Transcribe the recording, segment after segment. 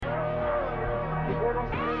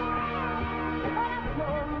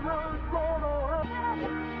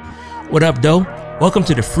What up, though? Welcome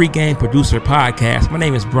to the FreeGame Producer Podcast. My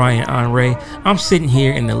name is Brian Henry. I'm sitting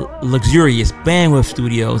here in the luxurious Bandwidth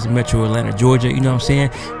Studios in Metro Atlanta, Georgia. You know what I'm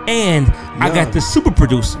saying? And I got the super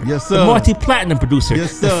producer, the multi-platinum producer,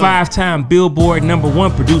 the 5-time Billboard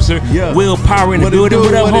 #1 producer, Will Power in the building.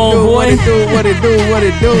 What up, homeboy? What it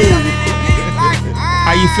do?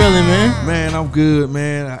 How you feeling, man? Man, I'm good,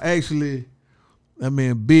 man. I'm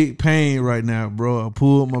in big pain right now, bro. I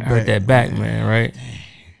pulled my back. I heard that back, man, right?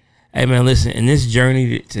 Hey, man, listen, in this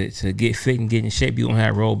journey to get fit and get in shape, you're going to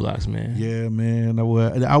have roadblocks, man. Yeah, man.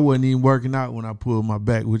 I wasn't even working out when I pulled my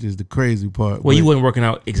back, which is the crazy part. Well, you wasn't working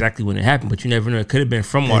out exactly when it happened, but you never know. It could have been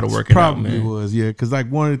from all the working out, man. Probably was, yeah. Because, like,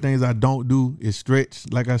 one of the things I don't do is stretch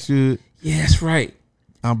like I should. Yeah, that's right.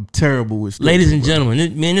 I'm terrible with stretching. Ladies and gentlemen,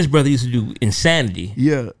 me and this brother used to do insanity.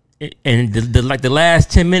 Yeah. And the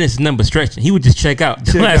last 10 minutes is number stretching. He would just check out.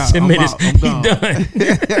 The last 10 minutes, he done.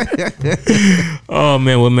 Oh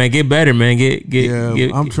man, well man, get better, man.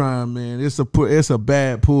 I'm trying, man. It's a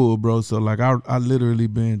bad pull, bro. So like I literally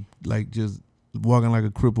been like just walking like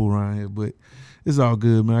a cripple around here, but it's all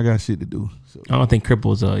good, man. I got shit to do. So. I don't think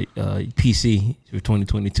cripple's a PC for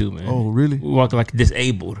 2022, man. Oh really? We walking like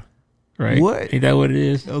disabled. Right. What? Ain't that what it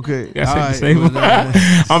is? Okay. Disabled.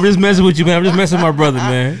 I'm just messing with you, man. I'm just messing with my brother,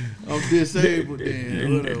 man. I'm disabled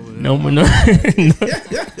then. No. Hey,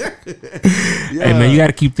 man, you got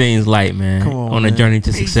to keep things light, man. On a journey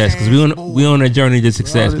to success. Because we on a journey to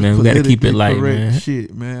success, man. We got to keep it light, man.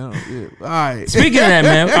 Shit, man. All right. Speaking of that,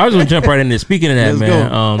 man, I was going to jump right in there. Speaking of that,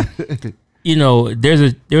 man, you know, there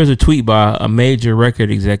was a tweet by a major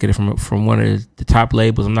record executive from one of the top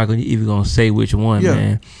labels. I'm not even going to say which one,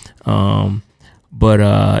 man. But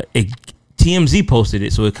TMZ posted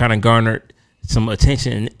it, so it kind of garnered some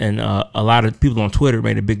attention, and a lot of people on Twitter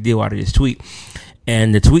made a big deal out of this tweet.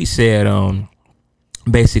 And the tweet said,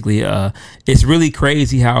 basically, it's really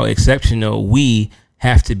crazy how exceptional we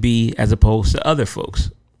have to be as opposed to other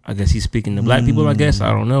folks. I guess he's speaking to black people, I guess.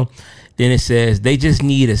 I don't know. Then it says they just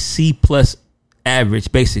need a C+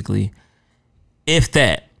 average, basically. If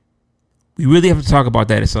that. We really have to talk about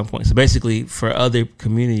that at some point. So basically, for other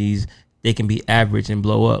communities, they can be average and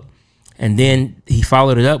blow up. And then he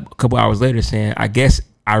followed it up a couple hours later saying, I guess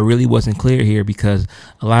I really wasn't clear here because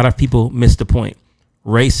a lot of people missed the point.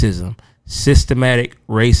 Racism, systematic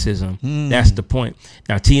racism. That's the point.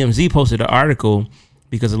 Now, TMZ posted an article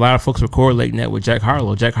because a lot of folks were correlating that with Jack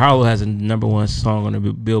Harlow. Jack Harlow has a #1 song on the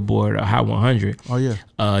Billboard Hot 100. Oh, yeah.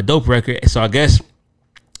 Dope record. So I guess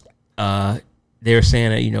they're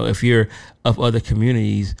saying that, you know, if you're of other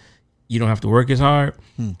communities, you don't have to work as hard.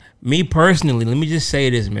 Me personally, let me just say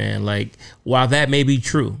this, man. Like, while that may be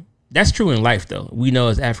true, that's true in life, though. We know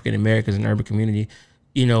as African Americans in the urban community,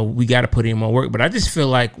 you know, we got to put in more work. But I just feel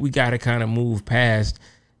like we got to kind of move past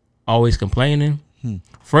always complaining,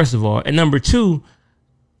 first of all. And number two,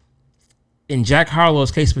 in Jack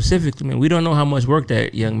Harlow's case specifically, man, we don't know how much work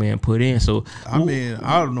that young man put in. So I mean,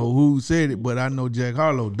 I don't know who said it, but I know Jack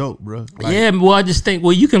Harlow dope, bro. Like, yeah, well, I just think,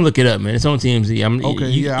 well, you can look it up, man. It's on TMZ. I'll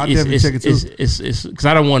definitely check it too. It's because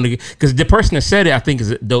I don't want to, because the person that said it, I think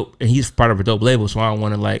is dope, and he's part of a dope label, so I don't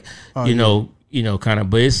want to kind of.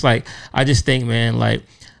 But it's like, I just think, man, like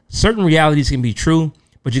certain realities can be true,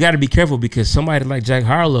 but you got to be careful because somebody like Jack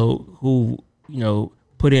Harlow, who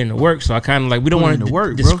put in the work, so I kind of like, we don't want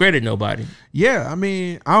to discredit nobody. Yeah, I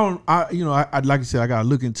mean, I like I said, I gotta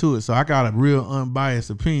look into it, so I got a real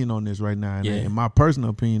unbiased opinion on this right now, and my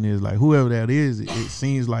personal opinion is like, whoever that is, it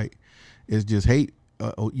seems like it's just hate,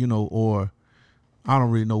 or I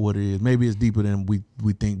don't really know what it is. Maybe it's deeper than we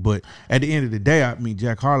think, but at the end of the day, I mean,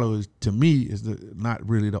 Jack Harlow is, to me, is not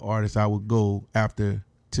really the artist I would go after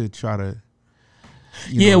to try to.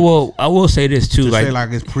 Well, I will say this too, like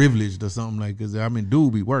it's privileged or something, like, because I mean,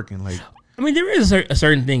 dude be working, like. I mean, there is a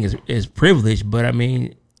certain thing is privilege, but I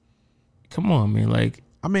mean, come on, man, like.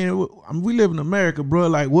 I mean, we live in America, bro.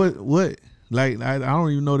 Like, what? Like, I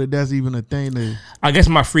don't even know that that's even a thing. I guess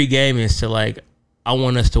my free game is to, like, I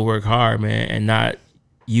want us to work hard, man, and not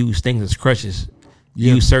use things as crutches.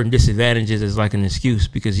 Yeah. Use certain disadvantages as like an excuse,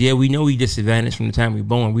 because we know we disadvantaged from the time we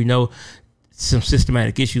born. We know some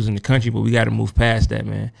systematic issues in the country, but we got to move past that,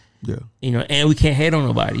 man. Yeah. And we can't hate on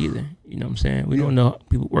nobody either. You know what I'm saying? We don't know how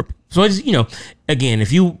people work. So it's, again,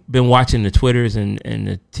 if you've been watching the Twitters and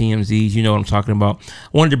the TMZs, you know what I'm talking about.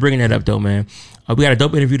 I wanted to bring that up though, man. We got a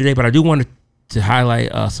dope interview today, but I do want to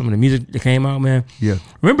highlight some of the music that came out, man. Yeah.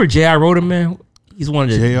 Remember J.I. Rotem, man? He's one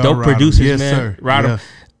of the dope producers, yes, man. Sir. Rotem. Yeah.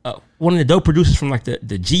 One of the dope producers from like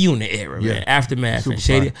the G-Unit era, man. Aftermath and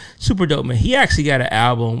Shady. Super dope, man. He actually got an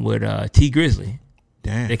album with T Grizzly.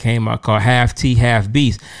 Damn. That came out called Half Tea, Half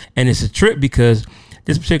Beast. And it's a trip because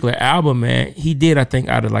this particular album, man, he did, I think,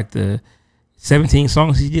 out of like the 17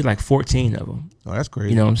 songs, he did like 14 of them. Oh, that's crazy.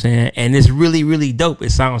 You know what I'm saying? And it's really, really dope.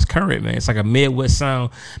 It sounds current, man. It's like a Midwest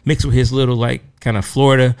sound mixed with his little like kind of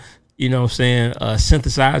Florida, you know what I'm saying,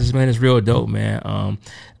 synthesizers, man. It's real dope, man.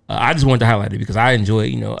 I just wanted to highlight it because I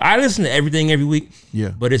enjoy, I listen to everything every week. Yeah.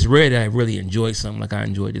 But it's rare that I really enjoy something like I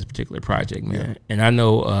enjoyed this particular project, man. Yeah. And I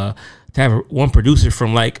know to have one producer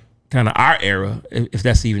from like kind of our era, if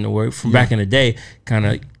that's even the word, from back in the day, kind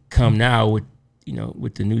of come now with,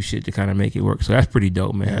 with the new shit to kind of make it work. So that's pretty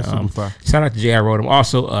dope, man. Shout out to J.I. Rodham.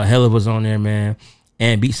 Also, Hella was on there, man.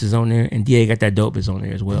 And Beats is on there. And DA Got That Dope is on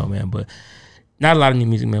there as well, man. But not a lot of new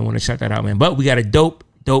music, man. Want to shout that out, man. But we got a dope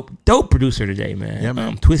producer today, man. Yeah,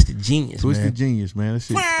 man. Twysted Genius, Twysted Genius, man. That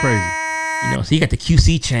shit's crazy. So he got the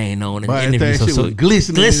QC chain on in the interview. So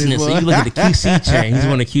glistening. So you look at the QC chain. He's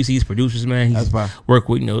one of QC's producers, man. He's worked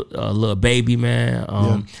with, Lil Baby,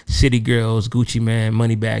 man. City Girls, Gucci Man,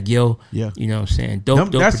 Moneybag Yo. Yeah. You know what I'm saying?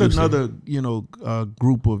 Dope that's producer. Another,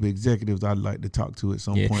 group of executives I'd like to talk to at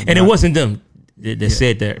some point. And it wasn't them that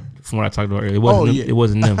said that from what I talked about earlier. It wasn't them. It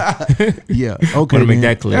wasn't them. Yeah. Okay. Want to make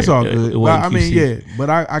that clear. That's all good. It wasn't QC. But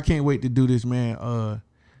I can't wait to do this, man.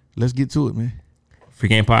 Let's get to it, man.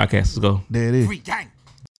 FreeGame Podcast. Let's go. There it is. FreeGame.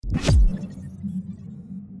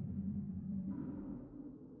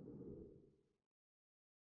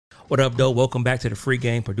 What up, though? Welcome back to the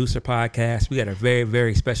FreeGame Producer Podcast. We got a very,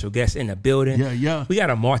 very special guest in the building. Yeah. We got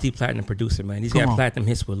a multi-platinum producer, man. He's got platinum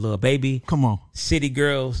hits with Lil Baby. Come on. City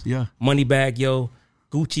Girls. Yeah. Moneybag Yo.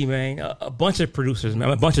 Gucci, man. A bunch of producers, man.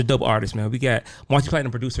 A bunch of dope artists, man. We got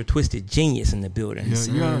multi-platinum producer Twysted Genius in the building. Yes,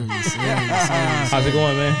 sir. How's it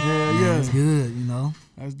going, man? Yeah. It's good,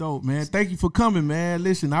 That's dope, man. Thank you for coming, man.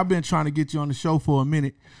 Listen, I've been trying to get you on the show for a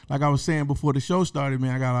minute. Like I was saying before the show started,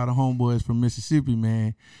 man, I got a lot of homeboys from Mississippi,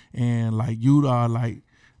 man. And like you are like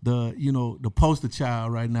the poster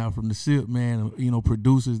child right now from the SIP, man.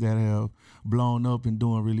 Producers that have blown up and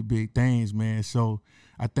doing really big things, man. So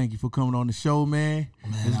I thank you for coming on the show, man.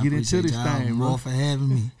 Let's get into this thing, bro. For having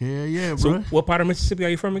me. Hell yeah, bro. So what part of Mississippi are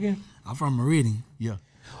you from again? I'm from Meridian. Yeah.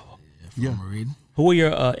 Meridian. Who were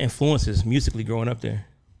your influences musically growing up there?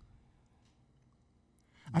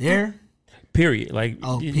 Period. Like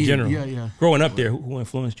in general. Yeah. Growing up there, who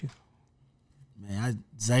influenced you? Man,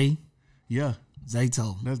 Zay. Yeah.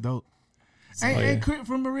 Zayto. That's dope. Ain't Crit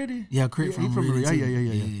from Meridian? Yeah, Crit from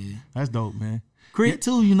Meridian. Yeah. That's dope, man. Crit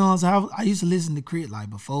too, I used to listen to Crit like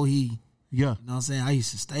before he. Yeah. You know what I'm saying? I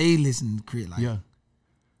used to stay listening to Crit like. Yeah.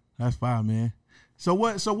 That's fine, man. So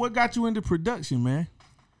what got you into production, man?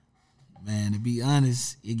 Man, to be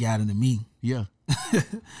honest, it got into me. Yeah.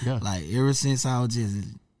 Yeah. Like ever since I was just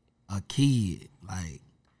a kid, like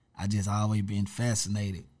I just always been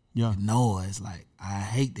fascinated with noise. Like I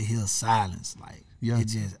hate to hear silence. Like it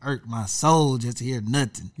just irked my soul just to hear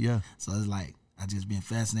nothing. Yeah. So it's like I just been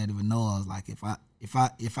fascinated with noise. Like if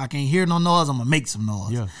I can't hear no noise, I'm gonna make some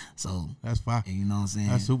noise. Yeah. So that's fine. You know what I'm saying?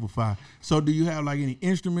 That's super fine. So do you have like any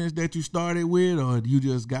instruments that you started with, or you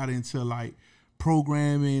just got into like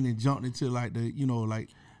programming and jumped into like the like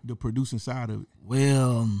the producing side of it?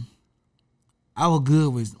 Well, I was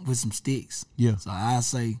good with some sticks. Yeah. So I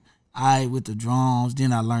say with the drums.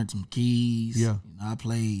 Then I learned some keys. Yeah. I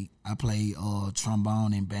played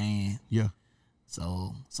trombone and band. Yeah.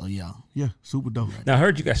 So yeah. Yeah, super dope. Now I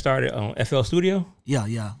heard you got started on FL Studio.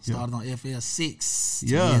 Yeah. Started on FL6.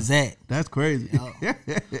 Yeah. Exact. That's crazy.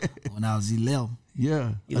 When I was 11.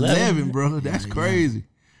 Yeah. 11, bro. That's crazy.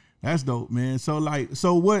 That's dope, man. So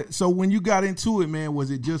when you got into it, man,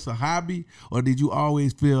 was it just a hobby, or did you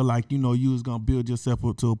always feel like, you was gonna build yourself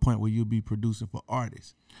up to a point where you'll be producing for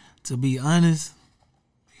artists? To be honest,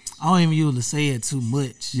 I don't even usually say it too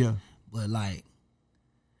much. Yeah. But like,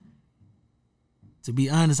 to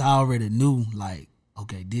be honest, I already knew like,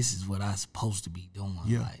 okay, this is what I'm supposed to be doing.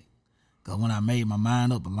 Yeah. Like, cause when I made my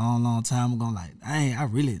mind up a long time ago, like,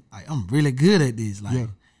 I'm really good at this. Like,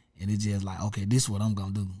 and it's just like, okay, this is what I'm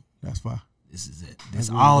gonna do. That's fine. This is it.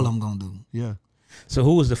 That's all I'm gonna do. Yeah. So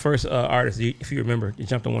who was the first artist, if you remember, you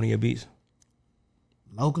jumped on one of your beats?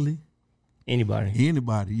 Locally? Anybody,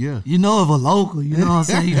 yeah. You know of a local, you know what I'm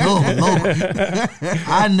saying? You know of a local.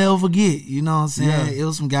 I never forget, you know what I'm saying? Yeah. It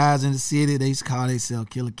was some guys in the city, they used to call themselves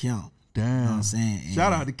Killer Count. Damn. You know what I'm saying? And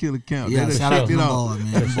shout out to Killer Count. Yeah, shout out to them boys,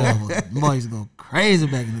 man. Them boys used to go crazy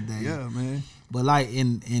back in the day. Yeah, man. But like,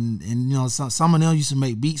 and some of them used to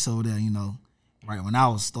make beats over there, right when I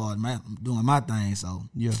was starting doing my thing. So,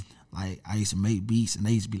 yeah. Like, I used to make beats, and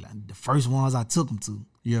they used to be like the first ones I took them to.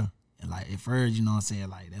 Yeah. And like at first, you know what I'm saying,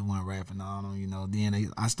 like they weren't rapping on them,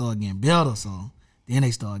 then I started getting better, so then they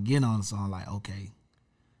started getting on the song, like, okay,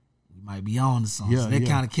 might be on to something. So that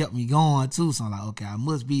kind of kept me going too. So I'm like, okay, I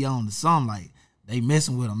must be on to something. Like they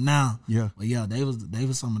messing with them now. Yeah. But yeah, they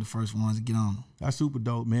was some of the first ones to get on them. That's super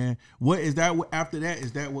dope, man. What is that? After that,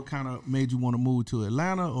 is that what kind of made you want to move to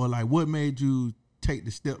Atlanta, or like what made you take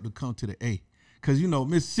the step to come to the A? Because, you know,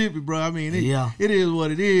 Mississippi, bro, I mean, it is what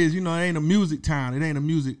it is. You know, it ain't a music town. It ain't a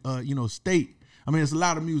music, state. I mean, it's a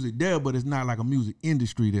lot of music there, but it's not like a music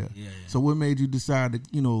industry there. Yeah. So what made you decide to,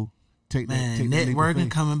 you know, take that networking,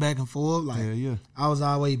 coming back and forth. Like, I was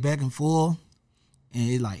always back and forth. And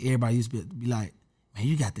it's like everybody used to be like, man,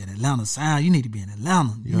 you got that Atlanta sound. You need to be in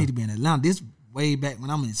Atlanta. You need to be in Atlanta. This way back when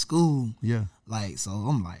I'm in school. Yeah. Like, so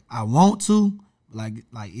I'm like, I want to, but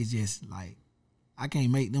like it's just like, I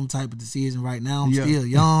can't make them type of decisions right now. I'm still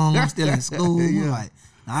young. I'm still in school. Like,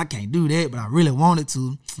 I can't do that, but I really wanted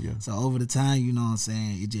to. Yeah. So over the time, you know what I'm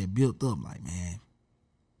saying, it just built up like, man,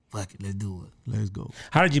 fuck it, let's do it. Let's go.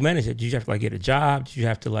 How did you manage it? Did you have to like get a job? Did you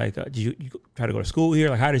have to like, did you try to go to school here?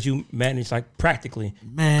 Like, how did you manage like practically?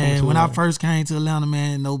 Man, when I first came to Atlanta,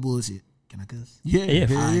 man, no bullshit. Can I cuss? Yeah.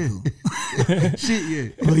 Cool. Shit, yeah.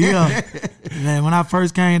 But yeah, man, when I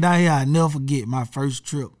first came down here, I never forget my first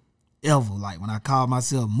trip ever. Like when I called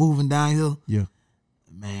myself moving down here. Yeah.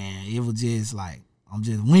 Man, it was just like, I'm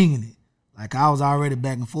just winging it. Like I was already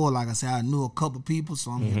back and forth. Like I said, I knew a couple people,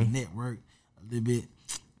 so I'm here to network a little bit.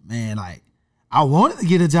 Man, like I wanted to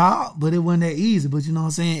get a job, but it wasn't that easy. But you know what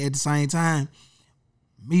I'm saying? At the same time,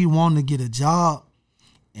 me wanting to get a job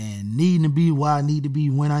and needing to be where I need to be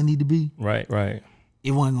when I need to be. Right.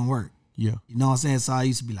 It wasn't gonna work. Yeah. You know what I'm saying? So I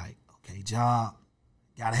used to be like, okay, job,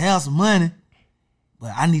 gotta have some money,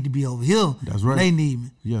 but I need to be over here. That's right. They need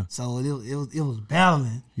me. Yeah. So it was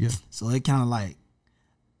battling. Yeah. So it kind of like,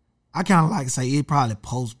 I kind of like to say it probably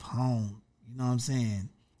postponed, you know what I'm saying,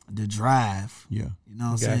 the drive. Yeah. You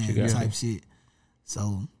know what I'm saying? Type shit.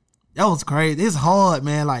 So that was crazy. It's hard,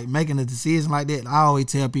 man, like making a decision like that. I always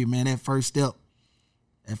tell people, man, that first step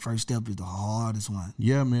is the hardest one.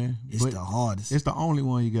 Yeah, man. It's the hardest. It's the only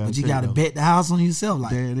one you got to But you got to bet the house on yourself.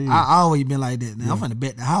 Like, there it is. I always been like that. Now I'm finna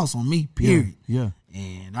bet the house on me, period. Yeah.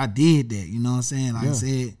 And I did that, you know what I'm saying? Like I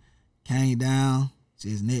said, came down,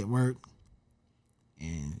 just network.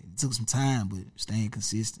 And it took some time, but staying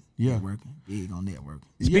consistent. Yeah. Networking, big on networking.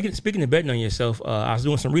 Speaking of betting on yourself, I was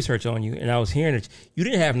doing some research on you, and I was hearing that you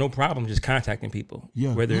didn't have no problem just contacting people.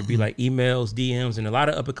 Yeah. Whether it be like emails, DMs, and a lot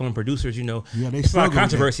of up-and-coming producers, you know, there's a lot of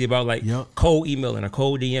controversy about like cold emailing or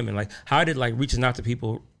cold DMing. Like, how did like reaching out to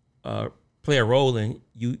people play a role in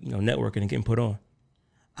you know, networking and getting put on?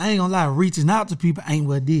 I ain't gonna lie, reaching out to people ain't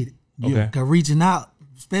what did it. Okay. Because reaching out,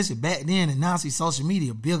 especially back then, and now see social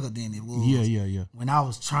media bigger than it was. Yeah. When I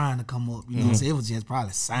was trying to come up, you know what I'm saying? It was just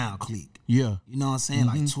probably SoundClick. Yeah. You know what I'm saying?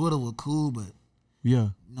 Like Twitter was cool, but you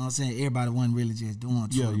know what I'm saying? Everybody wasn't really just doing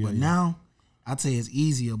Twitter. But now, I tell you it's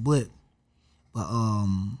easier, but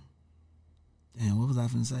damn, what was I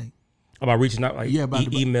finna say? About reaching out, like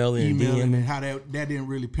about emailing and DMing. And how that didn't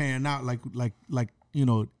really pan out like you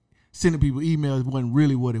know, sending people emails wasn't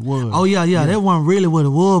really what it was. Oh yeah, that wasn't really what it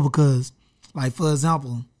was because, like, for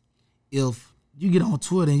example, if you get on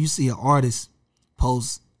Twitter and you see an artist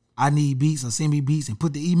post, I need beats or send me beats and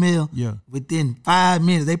put the email, within 5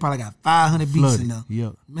 minutes, they probably got 500 beats in there.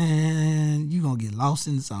 Yep. Man, you going to get lost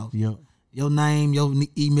in the sauce. Yep. Your name, your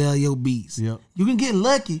email, your beats. Yep. You can get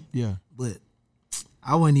lucky. Yeah. But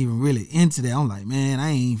I wasn't even really into that. I'm like, man, I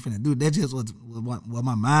ain't finna do it. That just was what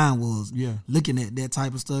my mind was. Yeah. Looking at that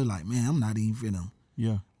type of stuff, like, man, I'm not even finna.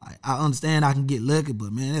 Yeah. I understand I can get lucky,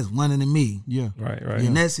 but man, that's one in a million. Yeah. Right.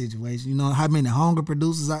 In that situation, you know how many hunger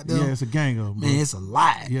producers out there? Yeah, it's a gang of them. Man, it's a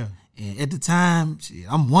lot. Yeah. And at the time, shit,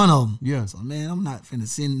 I'm one of them. Yeah. So man, I'm not finna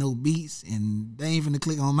send no beats, and they ain't finna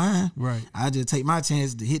click on mine. Right. I just take my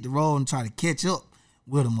chance to hit the road and try to catch up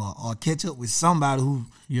with them, or catch up with somebody who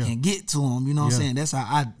can get to them. You know what I'm saying? That's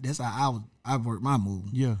how I work my move.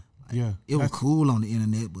 Yeah. Like, it was cool on the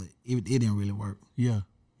internet, but it didn't really work. Yeah.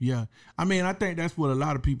 Yeah. I mean, I think that's what a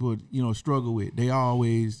lot of people, you know, struggle with. They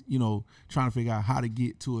always, you know, trying to figure out how to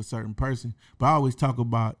get to a certain person. But I always talk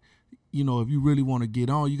about, you know, if you really want to get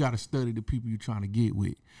on, you got to study the people you're trying to get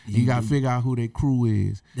with. And you got to figure out who their crew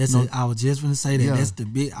is. That's it. I was just going to say that. Yeah. That's the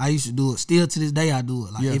big, I used to do it. Still to this day, I do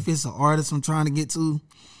it. Like if it's an artist I'm trying to get to,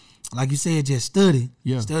 like you said, just study.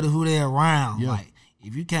 Yeah. Study who they're around. Yeah. Like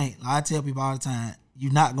if you can't, like I tell people all the time,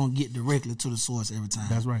 you're not going to get directly to the source every time.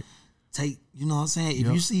 That's right. You know what I'm saying?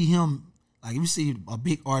 If you see him, like if you see a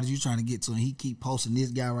big artist you're trying to get to and he keep posting this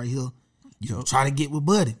guy right here, try to get with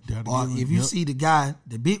Buddy. Or if you see the guy,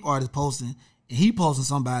 the big artist posting, and he posting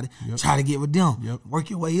somebody, try to get with them. Work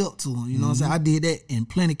your way up to him. You know what I'm saying? I did that in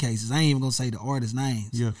plenty of cases. I ain't even going to say the artist names.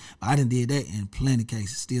 Yeah. But I done did that in plenty of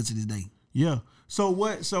cases, still to this day. Yeah.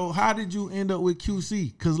 So how did you end up with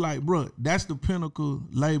QC? Cause like, bro, that's the pinnacle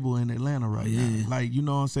label in Atlanta right now. Like, you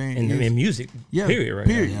know what I'm saying? In music, period, right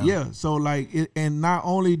now. Yeah. So like, and not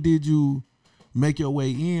only did you make your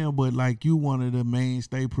way in, but like you one of the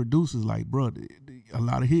mainstay producers. Like, bro, a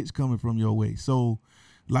lot of hits coming from your way. So,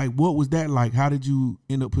 like, what was that like? How did you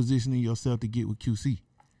end up positioning yourself to get with QC?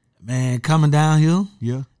 Man, coming down here.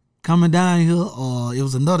 Yeah. Coming down here, it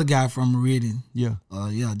was another guy from Meridian. Yeah.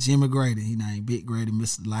 Jimmy Grady. He named Big Grady,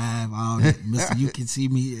 Mr. Live, all that. Mr. You Can See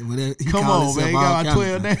Me, whatever. Come on, man. You got my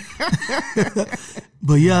 12 name.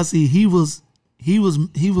 But yeah, see, he was, well,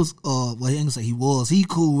 I ain't gonna say he was. He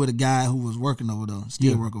cool with a guy who was working over there,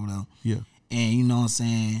 still work over there. Yeah. And you know what I'm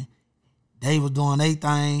saying? They was doing their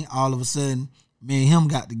thing. All of a sudden, me and him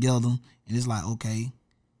got together, and it's like, okay,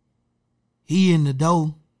 he in the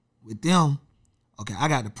door with them. Okay, I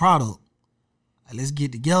got the product. Let's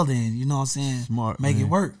get together and, you know what I'm saying, smart, make man. It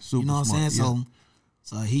work. Super you know what smart, I'm saying?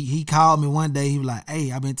 So he called me one day. He was like,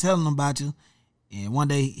 hey, I've been telling them about you. And one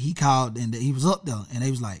day he called and he was up there. And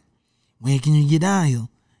they was like, when can you get down here?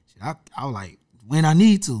 I was like, when I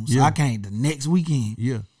need to. So I came the next weekend.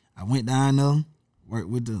 Yeah. I went down there, worked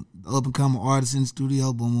with the up-and-coming artists in the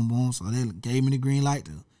studio, boom, boom, boom. So they gave me the green light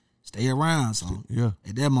to stay around. So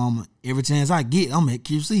at that moment, every chance I get, I'm at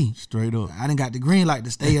QC. Straight up. I done got the green light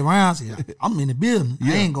to stay around. So I'm in the building.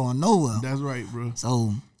 I ain't going nowhere. That's right, bro.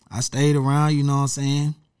 So I stayed around, you know what I'm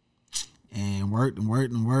saying, and worked.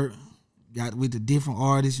 Got with the different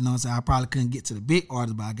artists, you know what I'm saying. I probably couldn't get to the big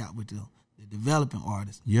artists, but I got with the developing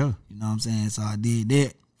artists. Yeah. You know what I'm saying? So I did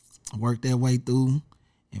that. Worked that way through.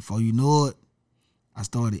 And before you know it, I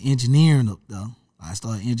started engineering up there. I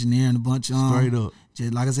started engineering a bunch of straight up.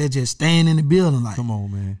 Just like I said, just staying in the building. Like, come on,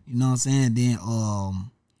 man. You know what I'm saying? Then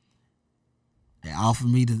they offered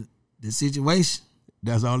me the situation.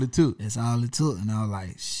 That's all it took. That's all it took. And I was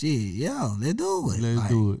like, shit, yeah, let's do it. Let's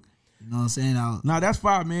do it. You know what I'm saying? Nah, that's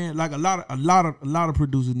fine, man. Like a lot of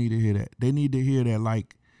producers need to hear that. They need to hear that,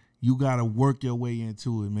 like, you gotta work your way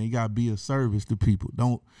into it, man. You gotta be a service to people.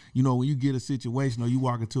 Don't, you know, when you get a situation or you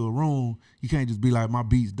walk into a room, you can't just be like, my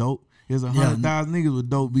beat's dope. There's 100,000 niggas with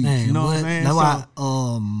dope beats. Man, you know what I'm saying? That's why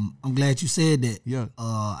I'm glad you said that. Yeah.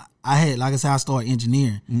 I had, like I said, I started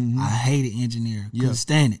engineering. Mm-hmm. I hated engineering. Couldn't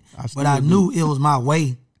stand it. But I knew it was my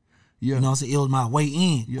way. Yeah. You know what I'm saying? It was my way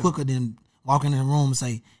in quicker than walking in the room and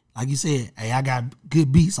say, like you said, hey, I got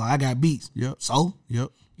good beats, or I got beats. Yep. So?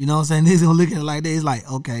 Yep. You know what I'm saying? Niggas gonna look at it like that. It's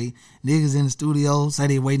like, okay, niggas in the studio say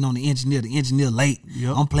they waiting on the engineer late.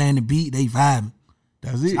 Yep. I'm playing the beat, they vibing.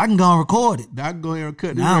 That's it. So I can go and record it. I can go here and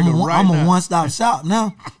cut this now record right now. I'm a one-stop shop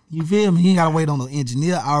now. You feel me? You ain't gotta wait on the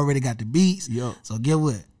engineer. I already got the beats. Yep. So get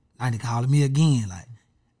what? Now they calling me again, like,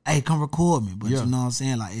 hey, come record me. But you know what I'm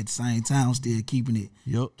saying? Like, at the same time, I'm still keeping it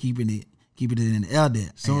in the air there.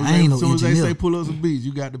 So I ain't no engineer. As they say pull up some beats, beats,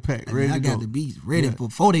 you got the pack ready to go. I got the beats ready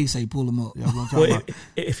before they say pull them up. Well,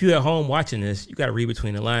 if you're at home watching this, you got to read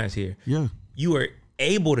between the lines here. Yeah. You are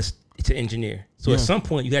able to engineer. So at some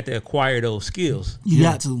point, you got to acquire those skills. You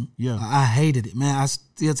got to. Yeah. I hated it, man. I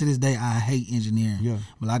still to this day, I hate engineering. Yeah.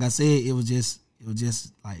 But like I said, it was just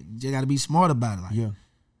like, you just got to be smart about it. Like,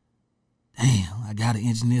 damn, I got to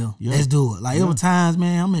engineer. Yeah. Let's do it. Like, it was times,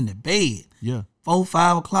 man, I'm in the bed. Yeah. 4,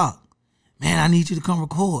 5 o'clock. Man, I need you to come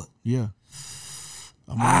record. Yeah.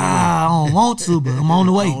 I don't want to, but I'm on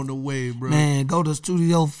the way. On the way, bro. Man, go to the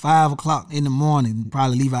studio 5 o'clock in the morning.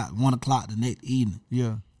 Probably leave out 1 o'clock the next evening.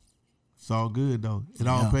 Yeah. It's all good though. It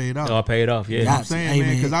all paid off. It all paid off, yeah. You know what I'm saying,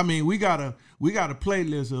 man, because I mean, we got a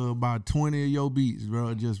playlist of about 20 of your beats,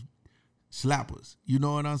 bro. Just slappers. You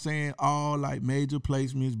know what I'm saying? All like major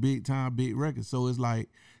placements, big time, big records. So it's like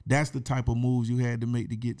that's the type of moves you had to make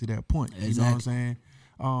to get to that point. Exactly. You know what I'm saying?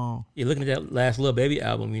 You're looking at that last Lil Baby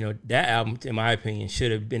album. You know, that album, in my opinion,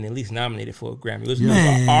 should have been at least nominated for a Grammy. It was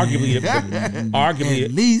arguably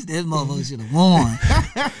at least that motherfucker should have won.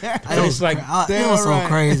 It was like it was so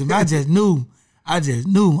crazy. I just knew. I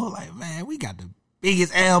was like, man, we got the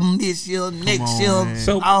biggest album this year, next year, man.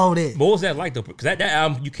 So all that. What was that like though? Because that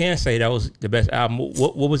album, you can say that was the best album.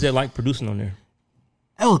 What was it like producing on there?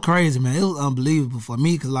 It was crazy, man. It was unbelievable for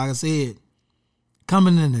me because, like I said,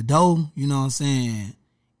 coming in the door, you know what I'm saying.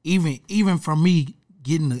 Even from me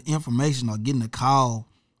getting the information or getting the call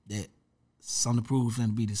that Something to Prove was going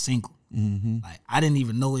to be the single, like I didn't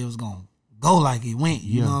even know it was going to go like it went.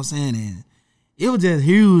 You know what I'm saying? And it was just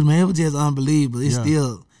huge, man. It was just unbelievable.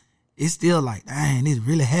 It's still like, dang, this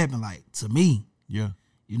really happened, like, to me. Yeah.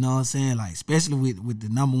 You know what I'm saying? Like, especially with the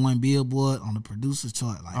 #1 Billboard on the producer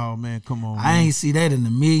chart. Like, oh man, come on. I ain't see that in a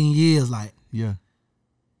million years. Like, yeah.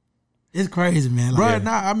 It's crazy, man. Like,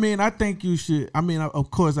 I mean, I think you should. I mean,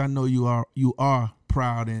 of course, I know you are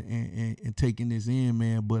proud and taking this in,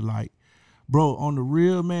 man. But like, bro, on the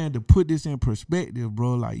real, man, to put this in perspective,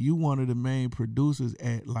 bro, like you one of the main producers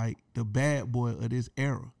at like the Bad Boy of this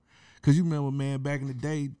era. Cause you remember, man, back in the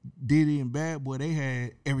day, Diddy and Bad Boy, they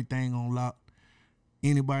had everything on lock.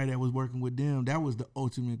 Anybody that was working with them, that was the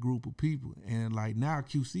ultimate group of people. And like now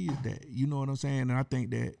QC is that. You know what I'm saying? And I think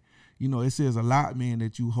that, you know, it says a lot, man,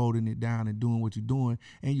 that you holding it down and doing what you're doing.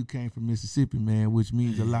 And you came from Mississippi, man, which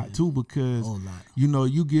means a lot too, because, you know,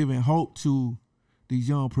 you giving hope to these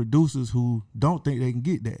young producers who don't think they can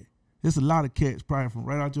get that. There's a lot of cats probably from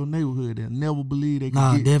right out your neighborhood that never believe they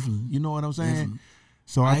can get definitely. You know what I'm saying? Definitely.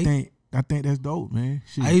 So I think that's dope, man.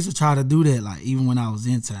 Shit. I used to try to do that, like even when I was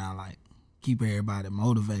in town, like keep everybody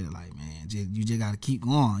motivated. Like, man, you just got to keep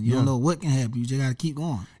going. You don't know what can happen. You just got to keep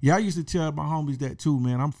going. Yeah, I used to tell my homies that too,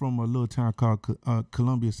 man. I'm from a little town called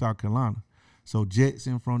Columbia, South Carolina. So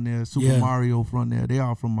Jetson from there, Super Mario from there. They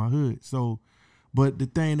all from my hood. So, but the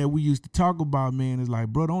thing that we used to talk about, man, is like,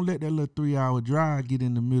 bro, don't let that little 3-hour drive get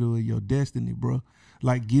in the middle of your destiny, bro.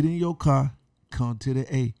 Like, get in your car, come to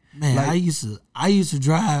the A. Man, like, I used to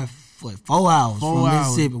drive for 4 hours from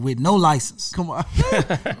Mississippi with no license. Come on.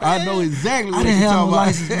 I know exactly what I didn't you're have no talking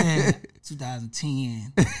license, man.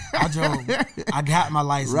 2010. I got my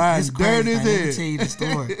license. Right, it's crazy. let me tell you the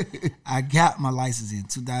story. I got my license in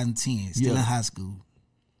 2010, still in high school.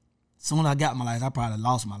 Soon as I got my license, I probably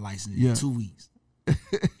lost my license in 2 weeks.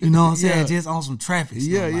 You know what I'm saying? Just on some traffic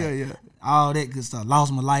stuff. All that good stuff.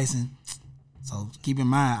 Lost my license. So keep in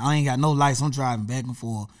mind, I ain't got no license. I'm driving back and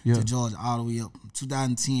forth to Georgia all the way up from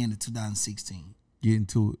 2010 to 2016. Getting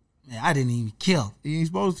to it. Man, I didn't even care. You ain't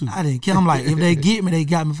supposed to. I didn't care. I'm like, if they get me, they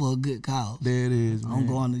got me for a good cause. There it is, man. I'm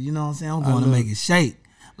going to, you know what I'm saying? I'm going to make it shake.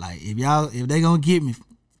 Like, if they gonna get me,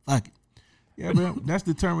 fuck it. Yeah, man, that's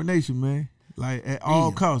determination, man. Like, at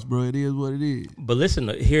all costs, bro, it is what it is. But listen,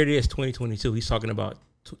 here it is, 2022. He's talking about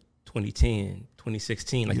 2010,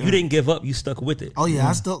 2016. Like, you didn't give up. You stuck with it. Oh, yeah,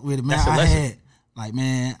 I stuck with it, man.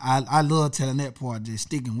 I love telling that part, just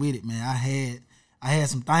sticking with it, man. I had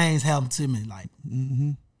some things happen to me, like,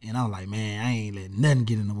 and I was like, man, I ain't letting nothing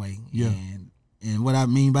get in the way. Yeah. And what I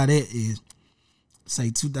mean by that is, say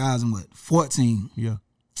 2014. Yeah.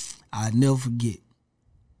 I'd never forget.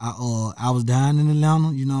 I was down in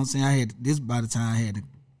Atlanta, you know what I'm saying? I had this by the time I had to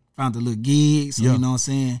find a little gig, so you know what I'm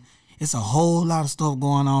saying? It's a whole lot of stuff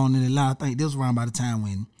going on in Atlanta. I think this was around by the time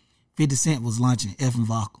when 50 Cent was launching Effin'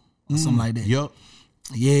 Vodka or something like that. Yep.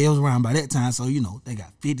 Yeah, it was around by that time. So, you know, they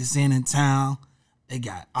got 50 Cent in town. They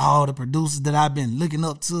got all the producers that I've been looking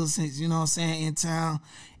up to since, you know what I'm saying, in town.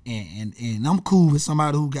 And I'm cool with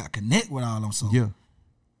somebody who got connect with all them. So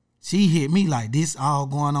she hit me like, this all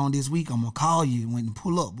going on this week. I'm going to call you when you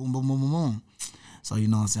pull up. Boom, boom, boom, boom, boom. So, you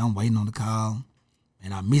know what I'm saying, I'm waiting on the call.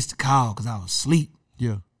 And I missed the call because I was asleep.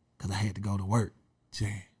 Yeah. Because I had to go to work.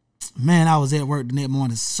 Damn. Man, I was at work the next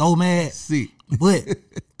morning so mad. Sick. But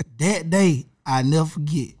that day, I never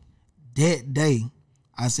forget. That day,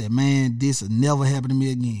 I said, man, this will never happen to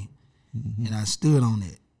me again. And I stood on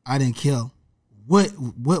that. I didn't care what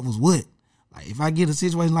was what. Like, if I get a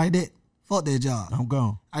situation like that, fuck that job. I'm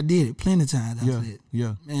gone. I did it plenty of times after that.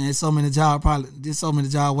 Yeah. Man, there's so many jobs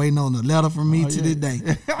waiting on a letter from me to this day.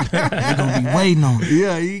 They're going to be waiting on it.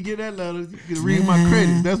 Yeah, you get that letter. You can read my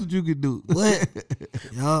credits. That's what you can do. What?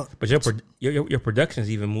 Yup. But your productions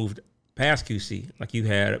even moved past QC. Like, you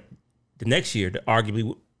had the next year,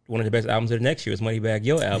 arguably one of the best albums of the next year was Moneybagg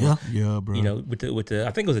Yo album. Yeah, bro. You know, with the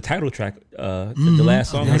I think it was the title track, the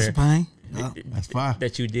last song on there. Pain. That's fire.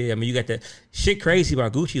 That you did. I mean, you got that Shit Crazy by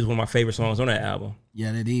Gucci is one of my favorite songs on that album.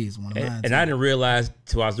 Yeah, that is one of mine. And I didn't realize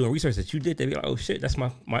till I was doing research that you did that. Be like, oh shit, that's my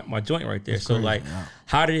joint right there. That's so crazy. Like,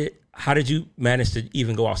 how did you manage to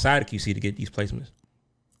even go outside of QC to get these placements?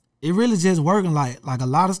 It really just working like a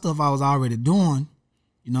lot of stuff I was already doing.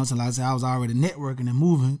 You know, so like I said, I was already networking and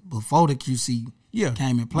moving before the QC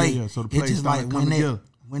came in play. Yeah. So the place it's just like coming together.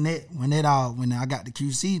 When I got the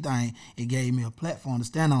QC thing, it gave me a platform to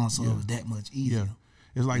stand on, so it was that much easier. Yeah.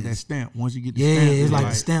 It's like that stamp. Once you get the stamp. It's like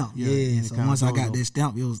the stamp. Yeah. So once I got that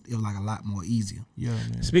stamp, it was like a lot more easier. Yeah,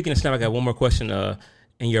 man. Speaking of stamp, I got one more question.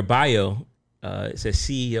 In your bio, it says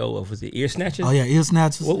CEO of, was it Ear Snatchers? Oh yeah, Ear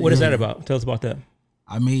Snatchers. What is that about? Tell us about that.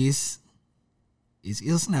 I mean, it's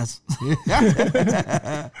Ear Snatchers.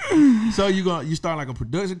 So you start like a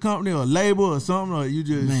production company or a label or something, or you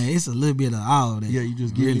just, man, it's a little bit of all that. Yeah, you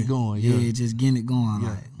just getting it going. Yeah, just getting it going. Yeah,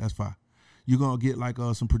 like, that's fine. You gonna get like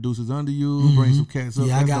some producers under you, bring some cats up.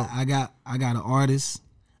 Yeah, I got an artist.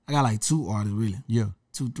 I got like 2 artists really. Yeah,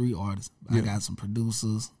 2-3 artists. I got some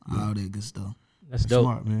producers, all that good stuff. That's dope.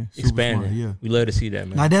 Smart, man. Expanding. Smart, yeah. We love to see that,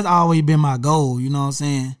 man. Like, that's always been my goal, you know what I'm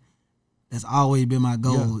saying? That's always been my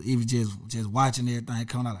goal. Even just watching everything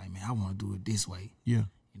coming out, like, man, I want to do it this way. Yeah.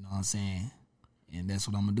 You know what I'm saying? And that's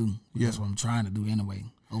what I'm gonna do. Yeah. That's what I'm trying to do anyway.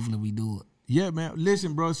 Hopefully we do it. Yeah, man.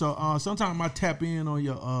 Listen, bro. So sometimes I tap in on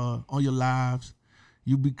your lives.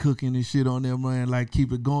 You be cooking and shit on there, man. Like,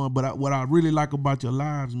 keep it going. But what I really like about your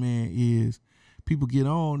lives, man, is people get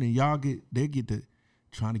on and they get to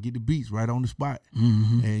trying to get the beats right on the spot.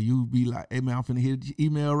 Mm-hmm. And you be like, hey, man, I'm finna hit your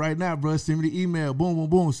email right now, bro. Send me the email. Boom, boom,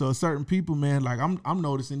 boom. So certain people, man, like I'm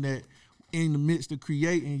noticing that in the midst of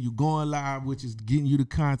creating, you going live, which is getting you the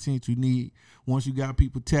content you need. Once you got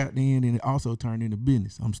people tapped in, and it also turned into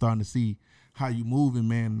business. I'm starting to see how you moving,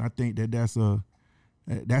 man. And I think that's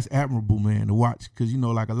admirable, man, to watch. Because, you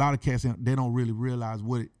know, like a lot of cats, they don't really realize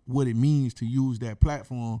what it means to use that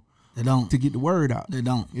platform. They don't. To get the word out. They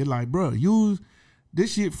don't. It's like, bro, use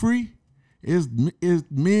this shit free. It's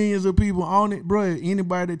millions of people on it, bro.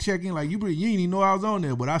 Anybody that check in, like, you didn't even know I was on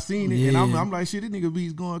there, but I seen it, and I'm like, shit, this nigga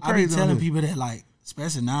be's going crazy. I be telling people that, like,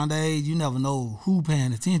 especially nowadays, you never know who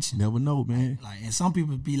paying attention. Never know, man. Like, and some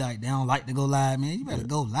people be like, they don't like to go live, man. You better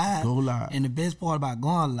go live. Go live. And the best part about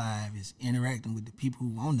going live is interacting with the people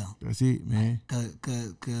who on them. That's it, man. Cause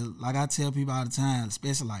like I tell people all the time,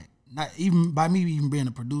 especially like not even by me even being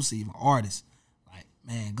a producer, even artist, like,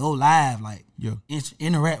 man, go live, like,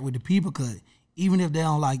 interact with the people, cause even if they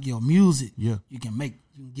don't like your music, you can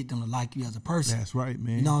get them to like you as a person. That's right,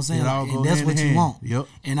 man. You know what I'm saying? Like, and that's what you want. Yep.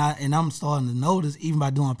 And I'm starting to notice, even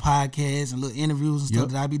by doing podcasts and little interviews and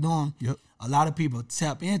stuff that I be doing, a lot of people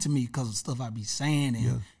tap into me because of stuff I be saying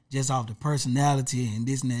and just off the personality and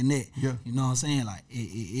this and that and that. Yeah. You know what I'm saying? Like,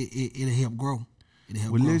 it'll help grow.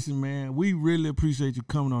 Listen, man, we really appreciate you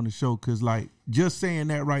coming on the show, because, like, just saying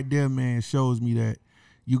that right there, man, shows me that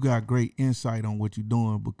you got great insight on what you're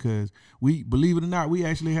doing, because we, believe it or not, we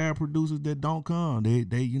actually have producers that don't come.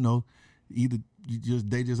 They you know, either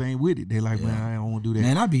they just ain't with it. They like, man, I don't want to do that.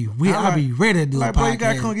 Man, I be ready to do a podcast. Bro, you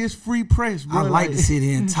gotta come get free press, bro. I like to sit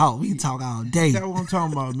here and talk. We can talk all day. That's what I'm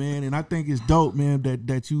talking about, man. And I think it's dope, man,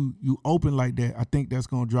 that you open like that. I think that's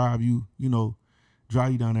gonna drive you down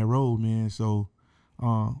that road, man. So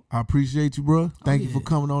I appreciate you, bro. Thank you for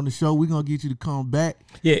coming on the show. We're going to get you to come back.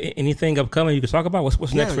 Yeah, anything upcoming you can talk about? What's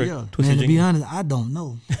next for Twysted? Man, to be honest, I don't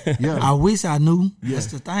know. I wish I knew. That's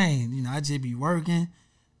the thing. You know, I just be working.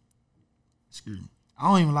 Excuse me. I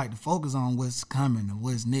don't even like to focus on what's coming and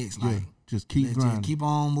what's next. Like, just keep grinding. Just keep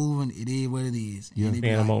on moving. It is what it is. Yeah, in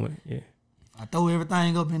a moment. Yeah. I throw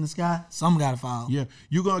everything up in the sky, something got to fall. Yeah,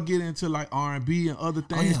 you're going to get into like R&B and other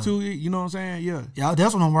things too, you know what I'm saying? Yeah. Yeah,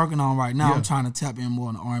 that's what I'm working on right now. I'm trying to tap in more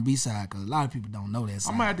on the R&B side, because a lot of people don't know that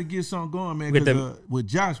side. I might have to get something going, man, because with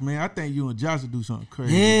Josh, man, I think you and Josh will do something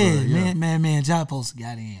crazy. Yeah, man, Josh supposed to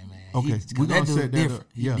got in, man. Okay, we're going to set that different. up.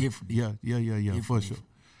 Yeah, different. Yeah, for sure.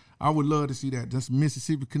 I would love to see that. Just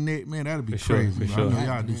Mississippi Connect, man, that'd be crazy. For sure. I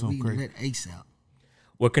know y'all do something crazy. Let Ace out.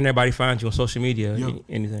 Where can everybody find you on social media?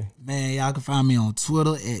 Anything? Man, y'all can find me on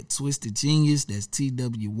Twitter at Twysted Genius. That's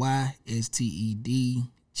TWYSTED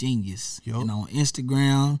Genius. Yep. And on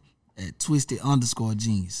Instagram at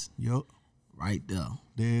Twysted_Genius. Yep. Right there.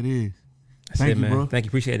 There it is. Thank you, man. Bro. Thank you.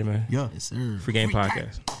 Appreciate it, man. Yeah. Yes, sir. FreeGame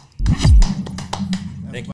Podcast.